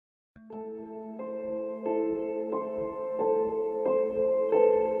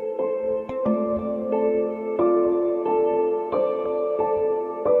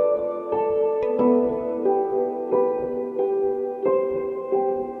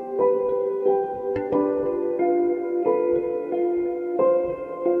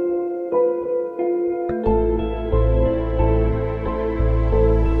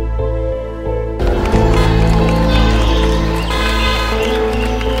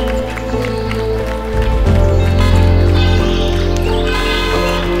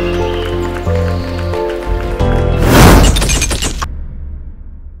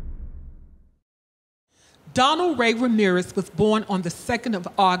Donald Ray Ramirez was born on the 2nd of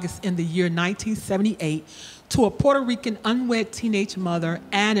August in the year 1978 to a Puerto Rican unwed teenage mother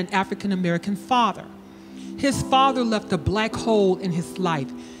and an African-American father. His father left a black hole in his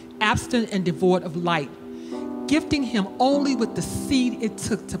life, absent and devoid of light, gifting him only with the seed it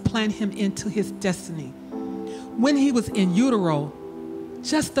took to plant him into his destiny. When he was in utero,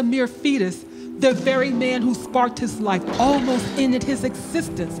 just a mere fetus, the very man who sparked his life almost ended his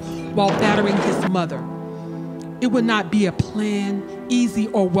existence while battering his mother. It would not be a planned, easy,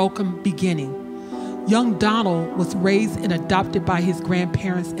 or welcome beginning. Young Donald was raised and adopted by his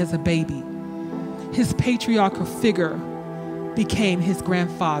grandparents as a baby. His patriarchal figure became his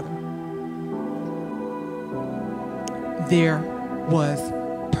grandfather. There was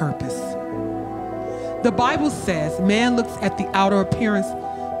purpose. The Bible says man looks at the outer appearance,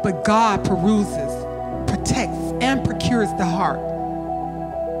 but God peruses, protects, and procures the heart.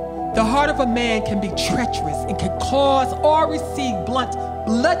 The heart of a man can be treacherous and can cause or receive blunt,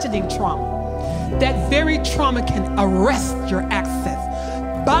 bludgeoning trauma. That very trauma can arrest your access,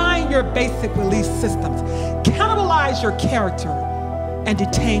 bind your basic belief systems, cannibalize your character, and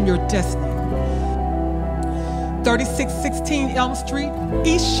detain your destiny. 3616 Elm Street,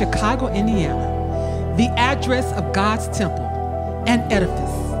 East Chicago, Indiana. The address of God's temple, an edifice,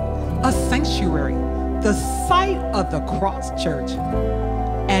 a sanctuary, the site of the Cross Church.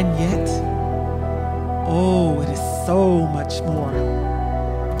 And yet, oh, it is so much more.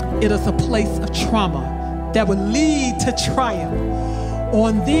 It is a place of trauma that would lead to triumph.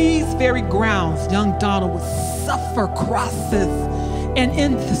 On these very grounds, young Donald would suffer crosses, and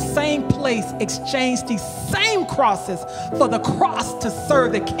in the same place exchange these same crosses for the cross to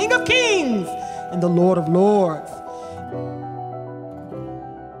serve the King of Kings and the Lord of Lords.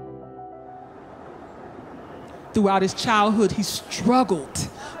 Throughout his childhood, he struggled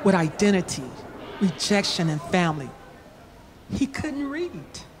with identity, rejection, and family. He couldn't read,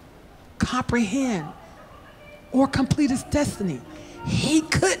 comprehend, or complete his destiny. He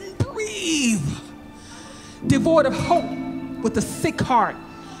couldn't breathe. Devoid of hope, with a sick heart,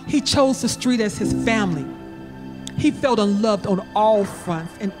 he chose the street as his family. He felt unloved on all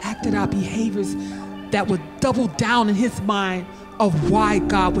fronts and acted out behaviors that would double down in his mind of why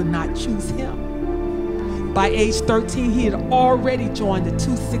God would not choose him. By age 13, he had already joined the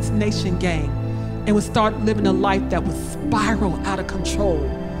 2-6 Nation gang and would start living a life that would spiral out of control.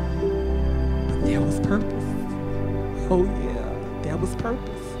 But there was purpose. Oh yeah, there was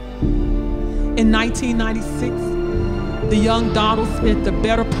purpose. In 1996, the young Donald spent the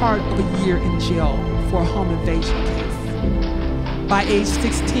better part of a year in jail for a home invasion case. By age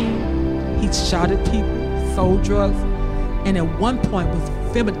 16, he shot at people, sold drugs, and at one point was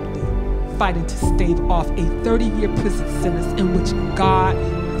vehemently fighting to stave off a 30-year prison sentence in which God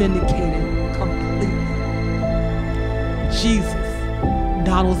vindicated completely. Jesus,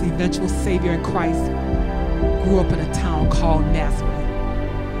 Donald's eventual Savior in Christ, grew up in a town called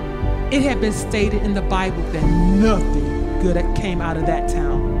Nazareth. It had been stated in the Bible that nothing good came out of that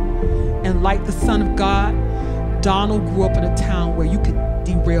town. And like the Son of God, Donald grew up in a town where you could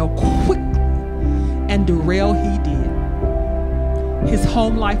derail quickly, and derail he did. His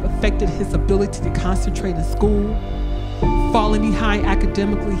home life affected his ability to concentrate in school. Falling behind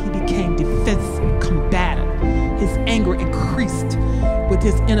academically, he became defensive, combative. His anger increased with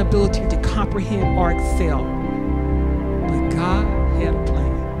his inability to comprehend or excel. But God had a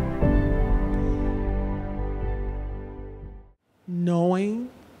plan. Knowing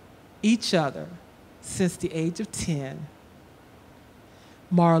each other since the age of 10,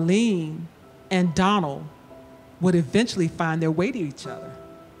 Marlene and Donald would eventually find their way to each other.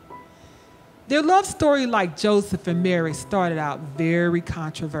 Their love story, like Joseph and Mary, started out very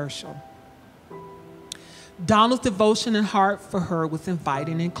controversial. Donald's devotion and heart for her was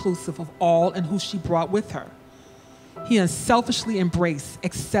inviting and inclusive of all and who she brought with her. He unselfishly embraced,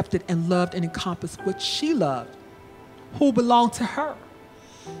 accepted, and loved and encompassed what she loved, who belonged to her.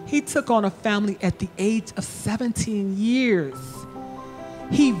 He took on a family at the age of 17 years.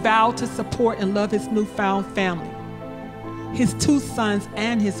 He vowed to support and love his newfound family, his 2 sons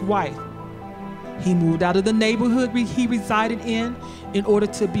and his wife. He moved out of the neighborhood he resided in order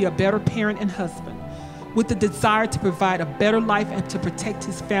to be a better parent and husband, with the desire to provide a better life and to protect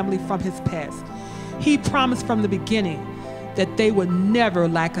his family from his past. He promised from the beginning that they would never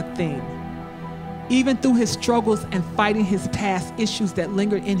lack a thing. Even through his struggles and fighting his past issues that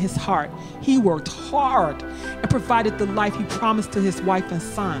lingered in his heart, he worked hard and provided the life he promised to his wife and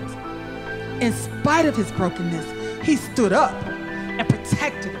sons. In spite of his brokenness, he stood up and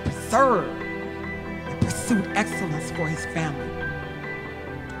protected and preserved and pursued excellence for his family.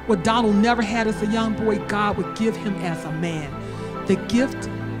 What Donald never had as a young boy, God would give him as a man. The gift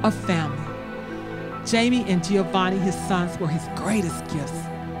of family. Jamie and Giovanni, his sons, were his greatest gifts.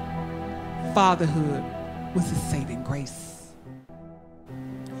 Fatherhood was his saving grace.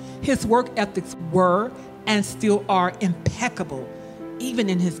 His work ethics were and still are impeccable, even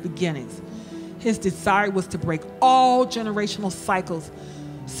in his beginnings. His desire was to break all generational cycles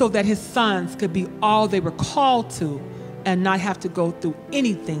so that his sons could be all they were called to and not have to go through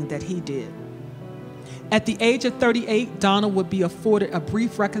anything that he did. At the age of 38, Donald would be afforded a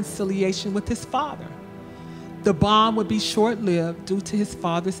brief reconciliation with his father. The bond would be short-lived due to his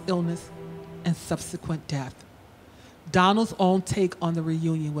father's illness and subsequent death. Donald's own take on the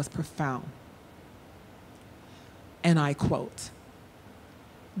reunion was profound. And I quote,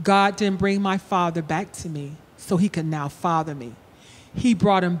 "God didn't bring my father back to me so he could now father me. He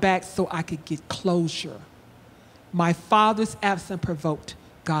brought him back so I could get closure. My father's absence provoked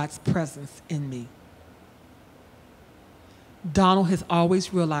God's presence in me." Donald has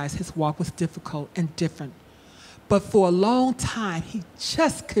always realized his walk was difficult and different, but for a long time, he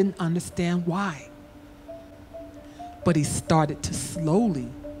just couldn't understand why. But he started to slowly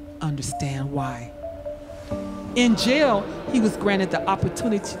understand why. In jail, he was granted the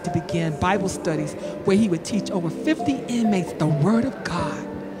opportunity to begin Bible studies where he would teach over 50 inmates the Word of God.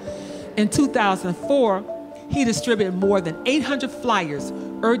 In 2004, he distributed more than 800 flyers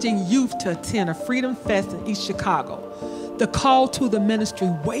urging youth to attend a Freedom Fest in East Chicago. The call to the ministry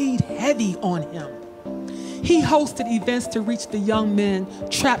weighed heavy on him. He hosted events to reach the young men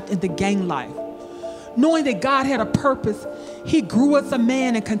trapped in the gang life. Knowing that God had a purpose, he grew as a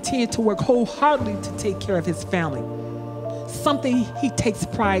man and continued to work wholeheartedly to take care of his family, something he takes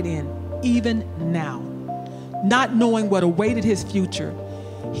pride in even now. Not knowing what awaited his future,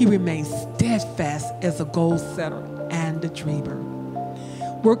 he remains steadfast as a goal setter and a dreamer.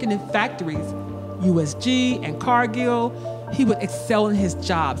 Working in factories, USG and Cargill, he would excel in his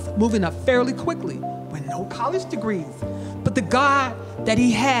jobs, moving up fairly quickly with no college degrees. But the God that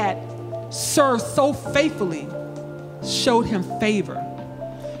he had served so faithfully showed him favor.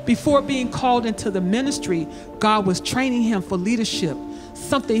 Before being called into the ministry, God was training him for leadership,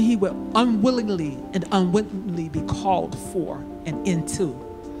 something he would unwillingly be called for and into.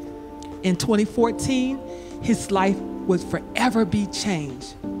 In 2014, his life would forever be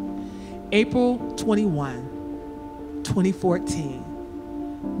changed. April 21, 2014,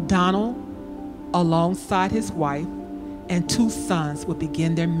 Donald, alongside his wife and 2 sons, would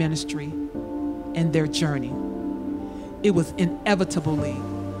begin their ministry and their journey. It was inevitably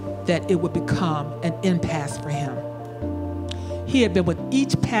that it would become an impasse for him. He had been with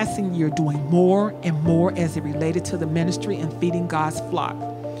each passing year doing more and more as it related to the ministry and feeding God's flock.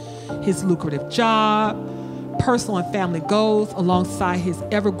 His lucrative job, personal and family goals, alongside his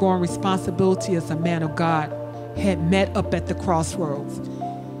ever-growing responsibility as a man of God, had met up at the crossroads.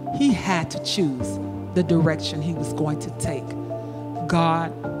 He had to choose the direction he was going to take,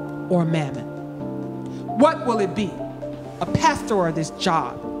 God or mammon. "What will it be, a pastor or this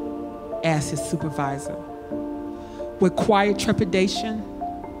job?" asked his supervisor. With quiet trepidation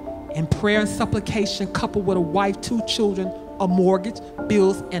and prayer and supplication, coupled with a wife, 2 children, a mortgage,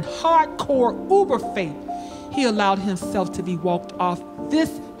 bills, and hardcore uber faith, he allowed himself to be walked off this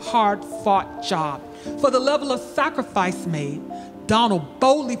hard-fought job. For the level of sacrifice made, Donald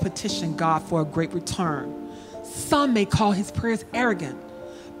boldly petitioned God for a great return. Some may call his prayers arrogant,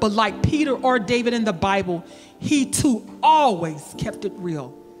 but like Peter or David in the Bible, he too always kept it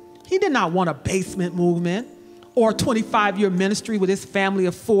real. He did not want a basement movement or a 25-year ministry with his family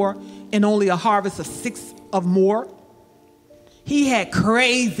of 4 and only a harvest of 6 of more. He had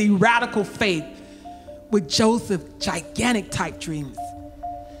crazy, radical faith with Joseph's gigantic type dreams.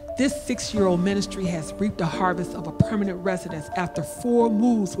 This 6-year-old ministry has reaped a harvest of a permanent residence after 4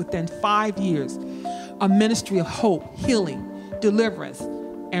 moves within 5 years, a ministry of hope, healing, deliverance,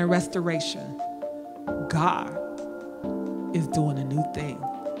 and restoration. God is doing a new thing.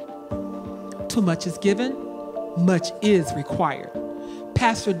 Too much is given, much is required.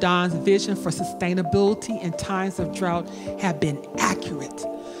 Pastor Don's vision for sustainability in times of drought have been accurate,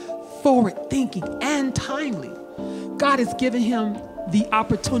 forward-thinking, and timely. God has given him the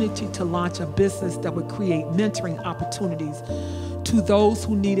opportunity to launch a business that would create mentoring opportunities to those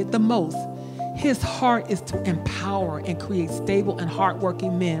who need it the most. His heart is to empower and create stable and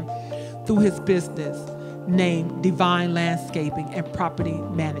hardworking men through his business named Divine Landscaping and Property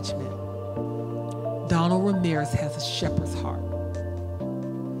Management. Donald Ramirez has a shepherd's heart.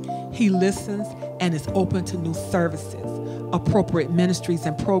 He listens and is open to new services, appropriate ministries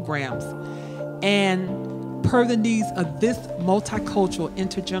and programs, and Per the needs of this multicultural,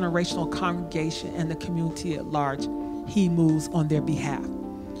 intergenerational congregation and the community at large, he moves on their behalf.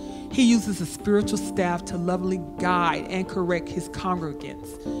 He uses a spiritual staff to lovingly guide and correct his congregants.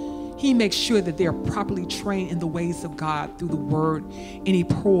 He makes sure that they are properly trained in the ways of God through the word, and he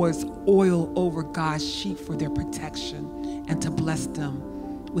pours oil over God's sheep for their protection and to bless them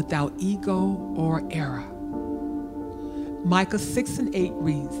without ego or error. Micah 6:8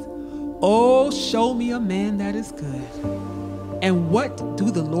 reads, "Oh, show me a man that is good. And what do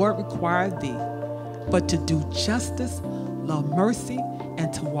the Lord require thee, but to do justice, love mercy,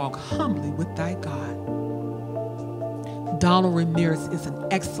 and to walk humbly with thy God?" Donald Ramirez is an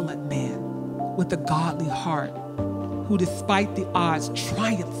excellent man with a godly heart who, despite the odds,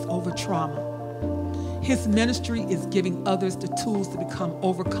 triumphs over trauma. His ministry is giving others the tools to become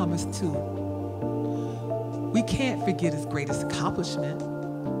overcomers too. We can't forget his greatest accomplishment,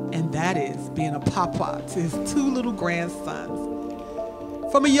 and that is being a papa to his 2 little grandsons.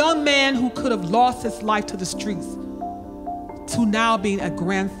 From a young man who could have lost his life to the streets to now being a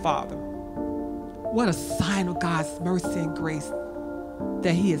grandfather. What a sign of God's mercy and grace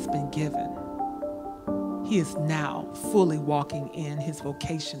that he has been given. He is now fully walking in his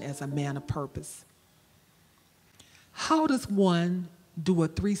vocation as a man of purpose. How does one do a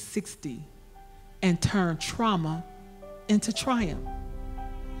 360 and turn trauma into triumph?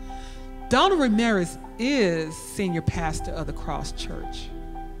 Donald Ramirez is senior pastor of the Cross Church,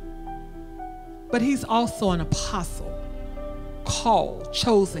 but he's also an apostle, called,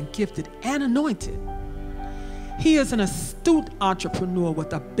 chosen, gifted, and anointed. He is an astute entrepreneur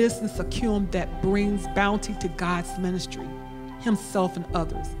with a business acumen that brings bounty to God's ministry, himself and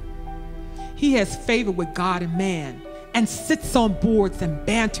others. He has favor with God and man and sits on boards and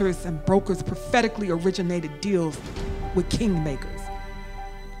banters and brokers prophetically originated deals with kingmakers.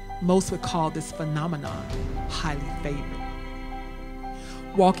 Most would call this phenomenon highly favored.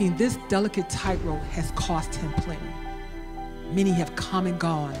 Walking this delicate tightrope has cost him plenty. Many have come and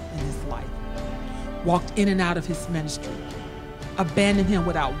gone in his life, walked in and out of his ministry, abandoned him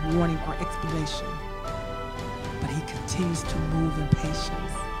without warning or explanation. But he continues to move in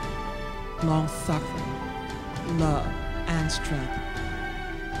patience, long-suffering, love, and strength.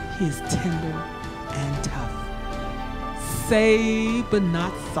 He is tender and tough, saved but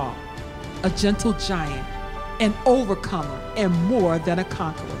not sought, a gentle giant, an overcomer, and more than a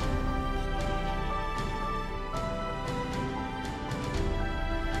conqueror.